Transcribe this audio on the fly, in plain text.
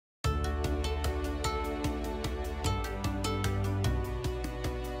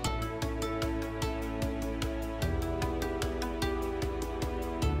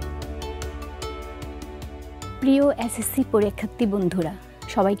প্রিয় এসএসসি পরীক্ষার্থী বন্ধুরা,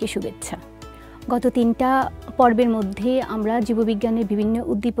 সবাইকে শুভেচ্ছা। গত 3টা পর্বের মধ্যে আমরা জীববিজ্ঞানের বিভিন্ন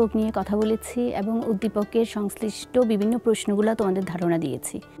উদ্দীপক নিয়ে কথা বলেছি এবং উদ্দীপকের সংশ্লিষ্ট বিভিন্ন প্রশ্নগুলো তোমাদের ধারণা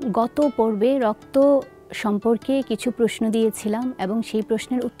দিয়েছি। গত পর্বে রক্ত সম্পর্কে কিছু প্রশ্ন দিয়েছিলাম এবং সেই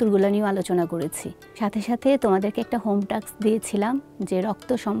প্রশ্নের উত্তরগুলো নিয়ে আলোচনা করেছি। সাথে সাথে তোমাদেরকে একটা হোম টাস্ক দিয়েছিলাম যে রক্ত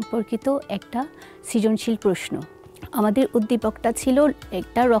সম্পর্কিত একটা সৃজনশীল প্রশ্ন। আমাদের উদ্দীপকটা ছিল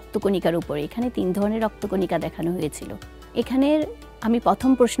একটা রক্তকণিকার উপরে। এখানে 3 ধরনের রক্তকণিকা দেখানো হয়েছিল। এখানের আমি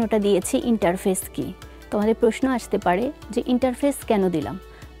প্রথম প্রশ্নটা দিয়েছি ইন্টারফেস কি। তোমাদের প্রশ্ন আসতে পারে যে ইন্টারফেস কেন দিলাম,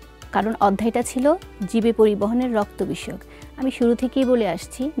 কারণ অধ্যায়টা ছিল জীবে পরিবহনের রক্ত বিষয়ক। আমি শুরু থেকেই বলে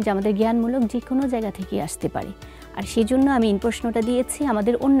আসছি যে আমাদের জ্ঞানমূলক যে কোনো জায়গা থেকেই আসতে পারে, আর সেই জন্য আমি এই প্রশ্নটা দিয়েছি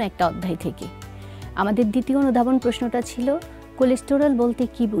আমাদের অন্য একটা অধ্যায় থেকে। আমাদের দ্বিতীয় অনুধাবন প্রশ্নটা ছিল কোলেস্টেরল বলতে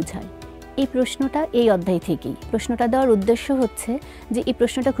কি বোঝায়। এই প্রশ্নটা এই অধ্যায় থেকেই। প্রশ্নটা দেওয়ার উদ্দেশ্য হচ্ছে যে এই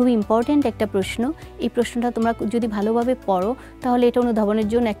প্রশ্নটা খুবই ইম্পর্ট্যান্ট একটা প্রশ্ন। এই প্রশ্নটা তোমরা যদি ভালোভাবে পড়ো তাহলে এটা অনুধাবনের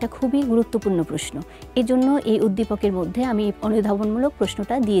জন্য একটা খুবই গুরুত্বপূর্ণ প্রশ্ন। এজন্য এই উদ্দীপকের মধ্যে আমি অনুধাবনমূলক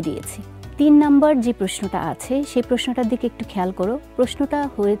প্রশ্নটা দিয়ে দিয়েছি। 3 নম্বর যে প্রশ্নটা আছে সেই প্রশ্নটার দিকে একটু খেয়াল করো। প্রশ্নটা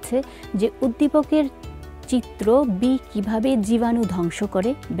হয়েছে যে উদ্দীপকের চিত্র বি কিভাবে জীবাণু ধ্বংস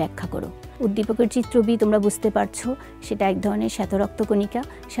করে ব্যাখ্যা করো। উদ্দীপকের চিত্র বি তোমরা বুঝতে পারছো, সেটা এক ধরনের শ্বেতরক্তকণিকা।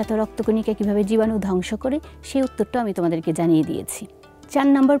 শ্বেতরক্তকণিকা কীভাবে জীবাণু ধ্বংস করে সেই উত্তরটা আমি তোমাদেরকে জানিয়ে দিয়েছি। 4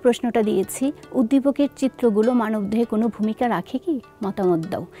 নম্বর প্রশ্নটা দিয়েছি উদ্দীপকের চিত্রগুলো মানবদেহে কোনো ভূমিকা রাখে কি, মতামত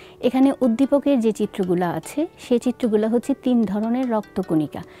দাও। এখানে উদ্দীপকের যে চিত্রগুলো আছে সেই চিত্রগুলো হচ্ছে 3 ধরনের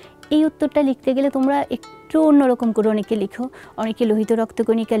রক্তকণিকা। এই উত্তরটা লিখতে গেলে তোমরা একটু অন্যরকম করে অনেকে লিখো। অনেকে লোহিত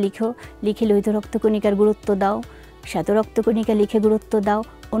রক্তকণিকা লিখে লোহিত রক্তকণিকার গুরুত্ব দাও, শ্বেতরক্তকণিকা লিখে গুরুত্ব দাও,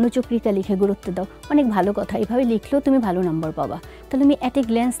 অনুচক্রিকা লিখে গুরুত্ব দাও। অনেক ভালো কথা, এভাবে লিখলেও তুমি ভালো নম্বর পাবা। তাহলে তুমি অ্যাট এ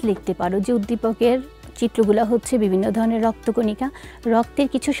গ্ল্যান্স লিখতে পারো যে উদ্দীপকের চিত্রগুলো হচ্ছে বিভিন্ন ধরনের রক্তকণিকা। রক্তের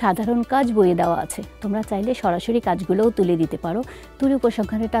কিছু সাধারণ কাজ বইয়ে দেওয়া আছে, তোমরা চাইলে সরাসরি কাজগুলোও তুলে দিতে পারো, তুলে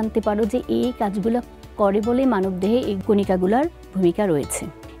উপসংহারে টানতে পারো যে এই কাজগুলো করে বলে মানবদেহে এই কণিকাগুলোর ভূমিকা রয়েছে।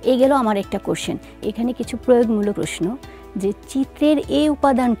 এই গেল আমার একটা কোশ্চেন। এখানে কিছু প্রয়োগমূলক প্রশ্ন যে চিত্রের এ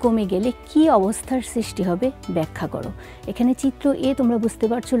উপাদান কমে গেলে কি অবস্থার সৃষ্টি হবে ব্যাখ্যা করো। এখানে চিত্র এ তোমরা বুঝতে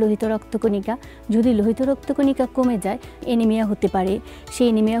পারছো লোহিত রক্তকণিকা। যদি লোহিত রক্তকণিকা কমে যায় এনিমিয়া হতে পারে। সেই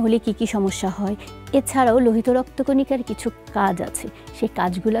এনিমিয়া হলে কি কি সমস্যা হয়, এছাড়াও লোহিত রক্তকণিকার কিছু কাজ আছে, সেই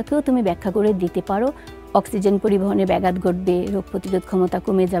কাজগুলোকেও তুমি ব্যাখ্যা করে দিতে পারো। অক্সিজেন পরিবহনে ব্যাঘাত ঘটবে, রোগ প্রতিরোধ ক্ষমতা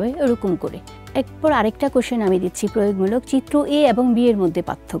কমে যাবে, এরকম করে। এরপর আরেকটা কোশ্চেন আমি দিচ্ছি প্রয়োগমূলক, চিত্র এ এবং বি এর মধ্যে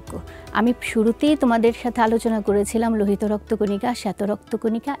পার্থক্য। আমি শুরুতেই তোমাদের সাথে আলোচনা করেছিলাম লোহিত রক্তকণিকা,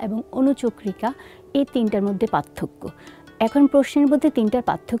 শ্বেতরক্তকণিকা এবং অনুচক্রিকা, এই 3টার মধ্যে পার্থক্য। এখন প্রশ্নের মধ্যে 3টার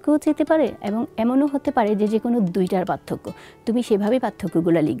পার্থক্যও যেতে পারে এবং এমনও হতে পারে যে কোনো 2টার পার্থক্য। তুমি সেভাবে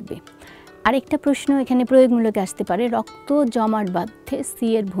পার্থক্যগুলো লিখবে। আরেকটা প্রশ্ন এখানে প্রয়োগমূলকে আসতে পারে, রক্ত জমাট বাঁধতে সি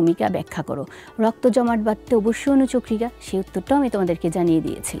এর ভূমিকা ব্যাখ্যা করো। রক্ত জমাট বাঁধতে অবশ্যই অনুচক্রিকা, সেই উত্তরটাও আমি তোমাদেরকে জানিয়ে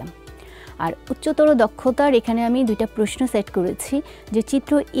দিয়েছিলাম। আর উচ্চতর দক্ষতার এখানে আমি 2টা প্রশ্ন সেট করেছি যে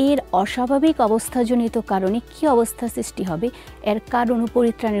চিত্র এর অস্বাভাবিক অবস্থাজনিত কারণে কি অবস্থা সৃষ্টি হবে, এর কারণ ও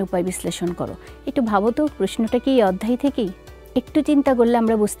পরিত্রাণের উপায় বিশ্লেষণ করো। একটু ভাবো তো, প্রশ্নটা কি এই অধ্যায় থেকেই? একটু চিন্তা করলে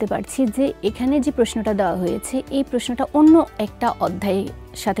আমরা বুঝতে পারছি যে এখানে যে প্রশ্নটা দেওয়া হয়েছে এই প্রশ্নটা অন্য একটা অধ্যায়ের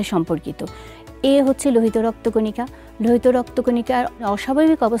সাথে সম্পর্কিত। এ হচ্ছে লোহিত রক্তকণিকা। লোহিত রক্তকণিকার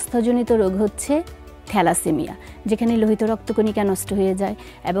অস্বাভাবিক অবস্থাজনিত রোগ হচ্ছে থ্যালাসেমিয়া, যেখানে লোহিত রক্তকণিকা নষ্ট হয়ে যায়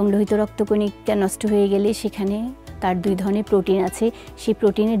এবং লোহিত রক্তকণিকা নষ্ট হয়ে গেলে সেখানে তার 2 ধরনের প্রোটিন আছে। সেই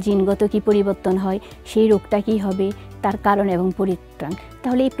প্রোটিনের জিনগত কি পরিবর্তন হয়, সেই রোগটা কী হবে, তার কারণ এবং পরিত্রাণ।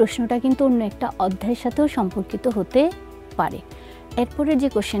 তাহলে এই প্রশ্নটা কিন্তু অন্য একটা অধ্যায়ের সাথেও সম্পর্কিত হতে পারে। এরপরে যে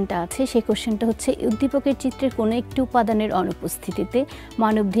কোশ্চেনটা আছে সেই কোশ্চেনটা হচ্ছে উদ্দীপকের চিত্রের কোনো একটি উপাদানের অনুপস্থিতিতে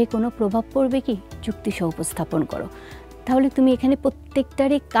মানবদেহে কোনো প্রভাব পড়বে কি, যুক্তিসহ উপস্থাপন করো। তাহলে তুমি এখানে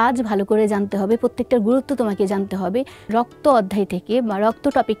প্রত্যেকটারই কাজ ভালো করে জানতে হবে, প্রত্যেকটার গুরুত্ব তোমাকে জানতে হবে। রক্ত অধ্যায় থেকে বা রক্ত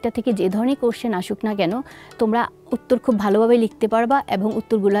টপিকটা থেকে যে ধরনের কোশ্চেন আসুক না কেন তোমরা উত্তর খুব ভালোভাবে লিখতে পারবা এবং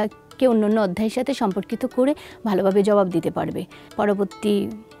উত্তরগুলোকে অন্য অধ্যায়ের সাথে সম্পর্কিত করে ভালোভাবে জবাব দিতে পারবে। পরবর্তী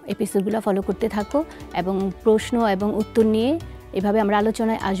এপিসোডগুলো ফলো করতে থাকো এবং প্রশ্ন এবং উত্তর নিয়ে এভাবে আমরা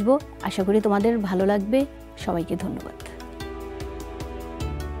আলোচনায় আসবো। আশা করি তোমাদের ভালো লাগবে। সবাইকে ধন্যবাদ।